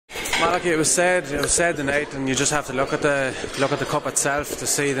Malachy, it was said tonight, and you just have to look at the cup itself to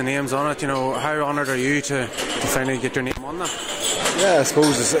see the names on it. You know, how honoured are you to finally get your name on that? Yeah, I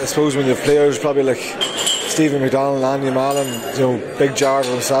suppose when you have players probably like Stephen McDonald, Andy Mallon, you know, Big Jar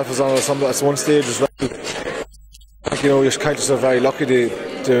himself was on it at one stage as well. You know, you're kind of very lucky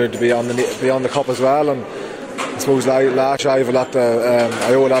to be on the cup as well, and I suppose last year I owe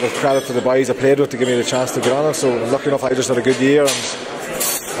a lot of credit to the boys I played with to give me the chance to get on it. So I'm lucky enough I just had a good year, and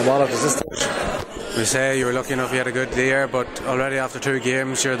I'm on it at this stage. We say you were lucky enough you had a good year, but already after 2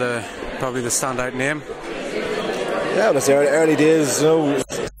 games you're probably the standout name. Yeah, well, it's early days, you know.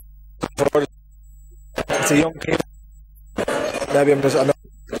 It's a young team. Maybe I'm a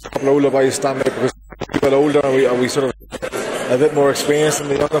couple of older boys stand out because we're a bit older and we sort of a bit more experienced than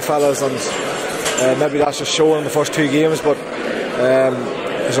the younger fellas, and maybe that's just showing in the first 2 games, but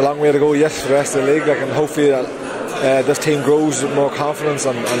there's a long way to go yet for the rest of the league, and hopefully that this team grows with more confidence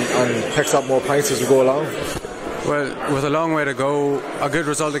and picks up more points as we go along. Well, with a long way to go, a good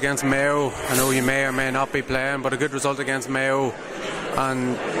result against Mayo, I know you may or may not be playing, but a good result against Mayo,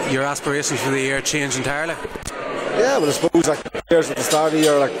 and your aspirations for the year change entirely. Yeah, but I suppose like players at the start of the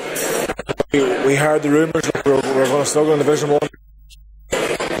year, like we heard the rumours like we're going to struggle in Division 1.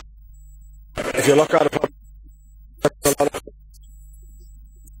 If you look at it,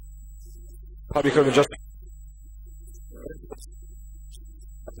 probably could have just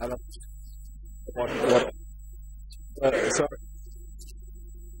sorry.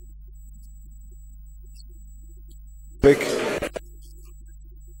 Big.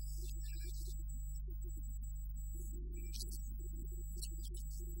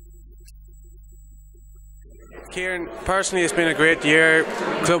 Kieran, personally it's been a great year,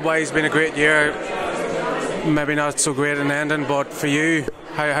 club-wise it's been a great year, maybe not so great in the ending, but for you,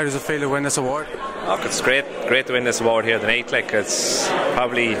 how does it feel to win this award? Oh, it's great to win this award here tonight. Like, it's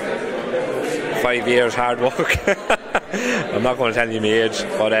probably 5 years hard work. I'm not going to tell you my age,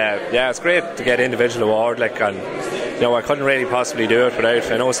 but yeah, it's great to get an individual award. Like, and you know, I couldn't really possibly do it without.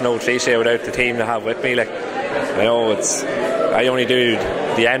 I know it's an old cliche, without the team to have with me. Like, I know I only do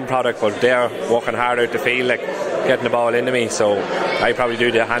the end product, but they're working hard out the field, like getting the ball into me. So I probably do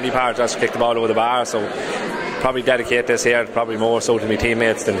the handy part, just kick the ball over the bar. So probably dedicate this here probably more so to my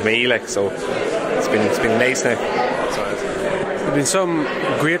teammates than to me. Like, so it's been nice now. There've been some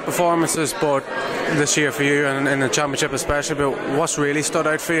great performances, but this year for you and in the championship especially. But what's really stood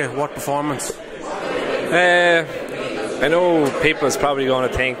out for you? What performance? I know people's probably going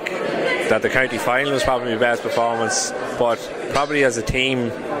to think that the county final was probably my best performance, but probably as a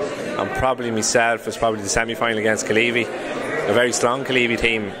team, and probably myself, was probably the semi-final against Killeavy, a very strong Killeavy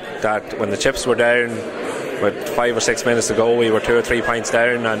team that when the chips were down with 5 or 6 minutes to go, we were 2 or 3 points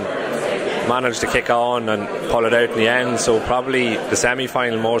down and managed to kick on and pull it out in the end. So probably the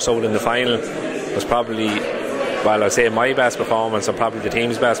semi-final more so than the final was probably, well, I'd say my best performance and probably the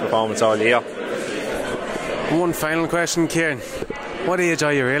team's best performance all year. One final question, Kieran. What age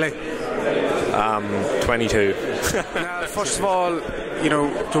are you really? 22. Now, first of all, you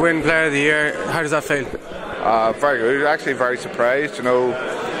know, to win Player of the Year, how does that feel? Very good. Actually, very surprised. You know,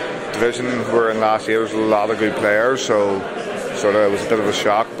 division we were in last year was a lot of good players, so sort of it was a bit of a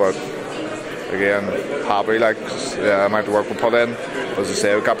shock. But again, happy like the amount of work we put in. As I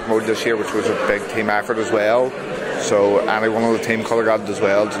say, we got promoted this year, which was a big team effort as well. So anyone on the team could have got it as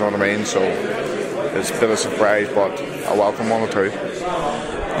well. Do you know what I mean? So it's a bit of a surprise, but a welcome one or two.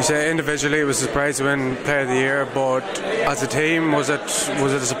 You say individually it was a surprise to win Player of the Year, but as a team, was it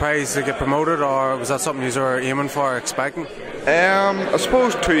a surprise to get promoted, or was that something you were aiming for, expecting? I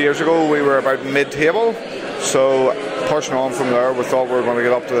suppose 2 years ago we were about mid-table, so pushing on from there we thought we were going to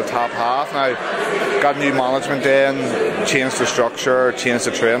get up to the top half. Now, got new management in, changed the structure, changed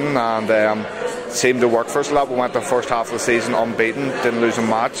the training, and seemed to work for us a lot. We went the first half of the season unbeaten, didn't lose a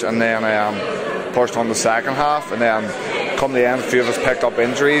match, and then pushed on the second half, and then come the end, a few of us picked up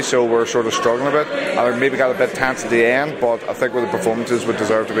injuries, so we're sort of struggling a bit. And maybe got a bit tense at the end, but I think with the performances we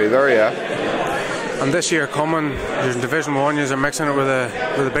deserve to be there, yeah. And this year coming, you're in Division 1, you're mixing it with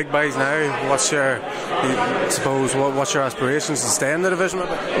the big boys now. What's your aspirations to stay in the division?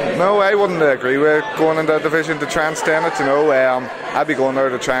 No, I wouldn't agree with going in the division to try and stay in it, you know. I'd be going there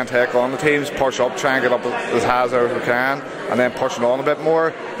to try and take on the teams, push up, try and get up as high as we can, and then pushing on a bit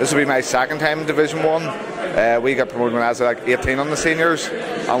more. This will be my second time in Division 1. We got promoted when I was like 18 on the seniors,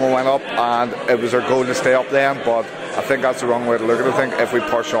 and we went up, and it was our goal to stay up then, but I think that's the wrong way to look at it. I think if we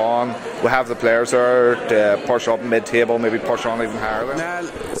push on, we have the players there to push up mid-table, maybe push on even higher then. Now,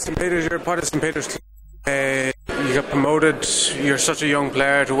 St Peter's, you're part of St Peter's. You got promoted, you're such a young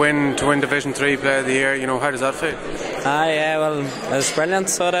player, to win Division 3 Player of the Year, you know, how does that feel? Yeah, well, it's brilliant,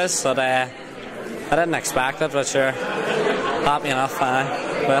 so it is. But I didn't expect it, but sure, happy enough.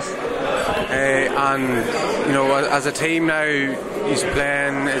 And you know, as a team now, he's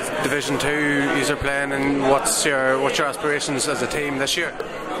playing Division 2. He's playing, and what's your aspirations as a team this year?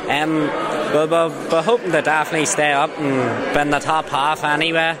 Well, we're hoping to definitely stay up and be in the top half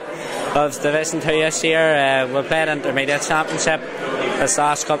anyway of Division 2 this year. We played Intermediate Championship this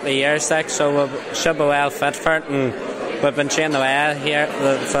last couple of years, so we should be well fit for it, and we've been training away here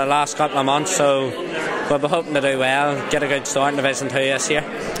for the last couple of months, so we'll be hoping to do well, get a good start in Division 2 this year.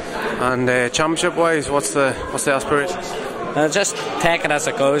 And championship wise, what's the aspirations? Just take it as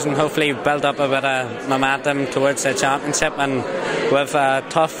it goes and hopefully build up a bit of momentum towards the championship, and with a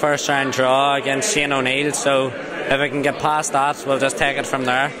tough first round draw against Shane O'Neill, so if we can get past that, we'll just take it from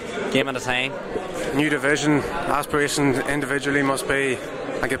there, game at a time. New division, aspirations individually must be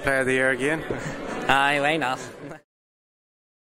I get player of the year again. Aye, why not?